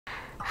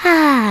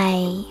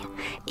Hi!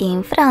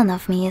 In front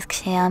of me is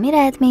XIAOMI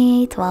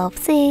Redmi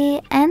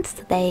 12C, and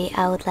today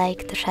I would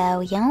like to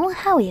show you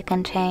how you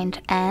can change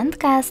and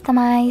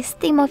customize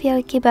theme of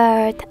your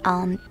keyboard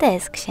on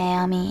this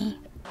XIAOMI.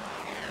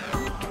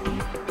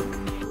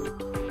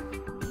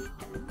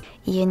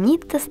 You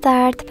need to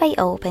start by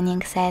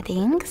opening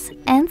settings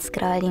and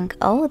scrolling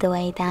all the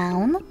way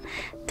down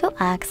to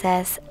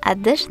access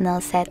additional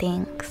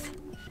settings.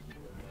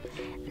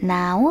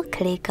 Now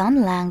click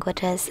on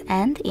Languages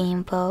and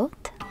Input,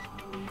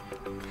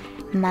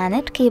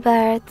 Manage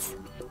Keyboards,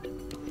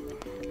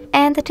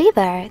 and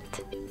Keyboard.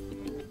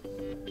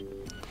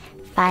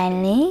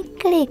 Finally,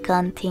 click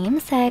on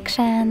Theme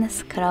section,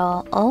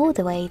 scroll all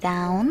the way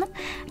down,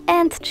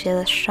 and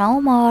choose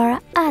Show More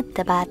at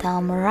the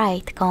bottom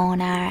right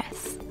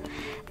corners.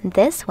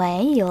 This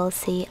way you'll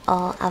see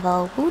all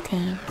available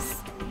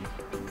themes.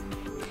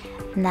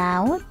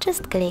 Now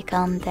just click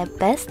on the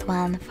best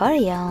one for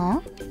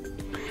you.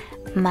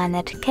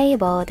 Manage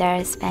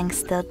keyboarders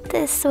thanks to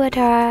this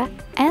switcher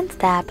and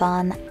tap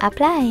on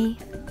Apply.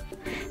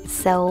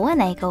 So when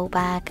I go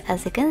back,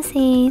 as you can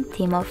see,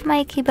 theme of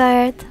my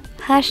keyboard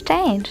has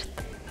changed.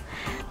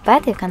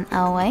 But you can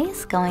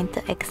always go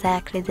into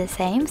exactly the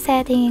same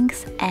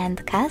settings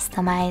and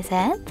customize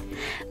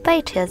it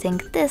by choosing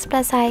this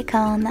plus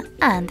icon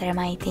under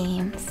my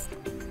themes.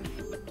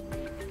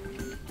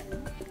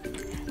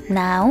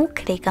 Now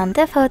click on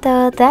the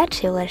photo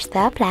that you wish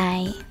to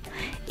apply.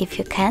 If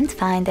you can't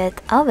find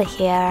it over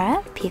here,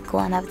 pick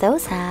one of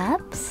those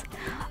apps,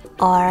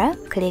 or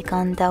click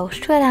on those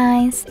three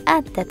lines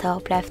at the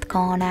top left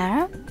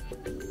corner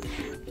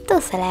to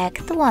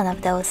select one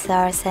of those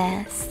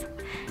sources,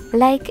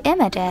 like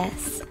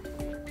images.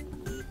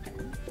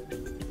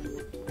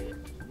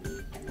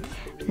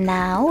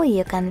 Now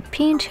you can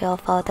pinch your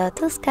photo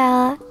to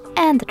scale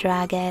and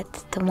drag it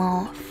to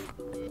move.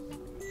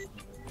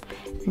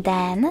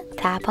 Then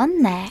tap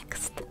on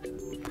Next.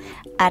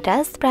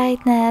 Adjust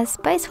brightness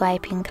by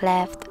swiping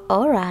left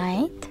or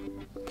right.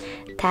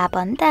 Tap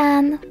on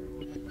Done.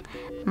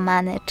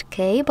 Manage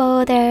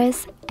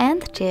keyboarders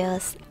and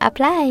choose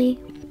Apply.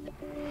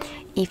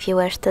 If you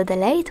wish to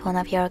delete one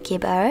of your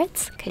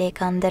keyboards,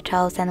 click on the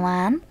chosen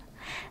one.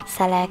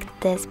 Select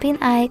the spin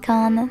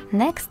icon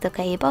next to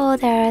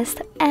keyboarders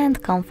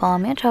and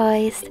confirm your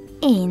choice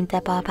in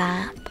the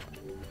pop-up.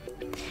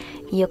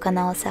 You can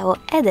also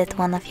edit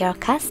one of your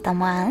custom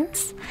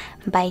ones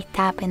by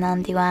tapping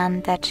on the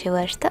one that you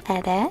wish to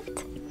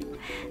edit,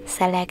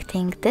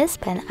 selecting this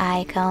pen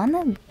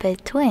icon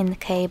between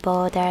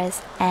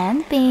keyboarders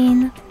and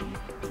bin,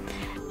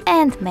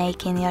 and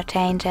making your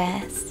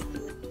changes.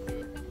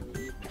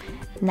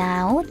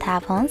 Now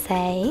tap on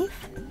Save,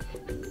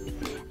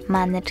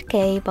 manage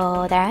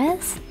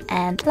keyboarders,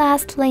 and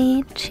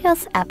lastly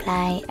choose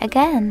Apply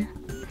again.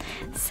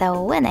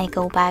 So when I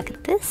go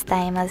back this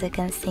time, as you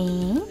can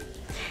see,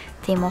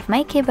 theme of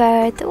my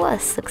keyboard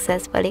was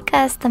successfully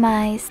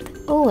customized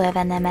with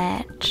an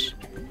image.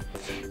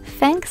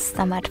 Thanks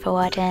so much for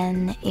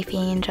watching. If you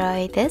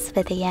enjoyed this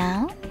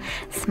video,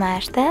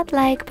 smash that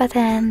like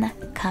button,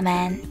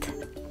 comment,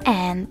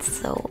 and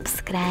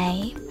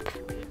subscribe.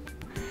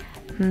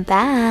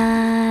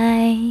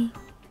 Bye!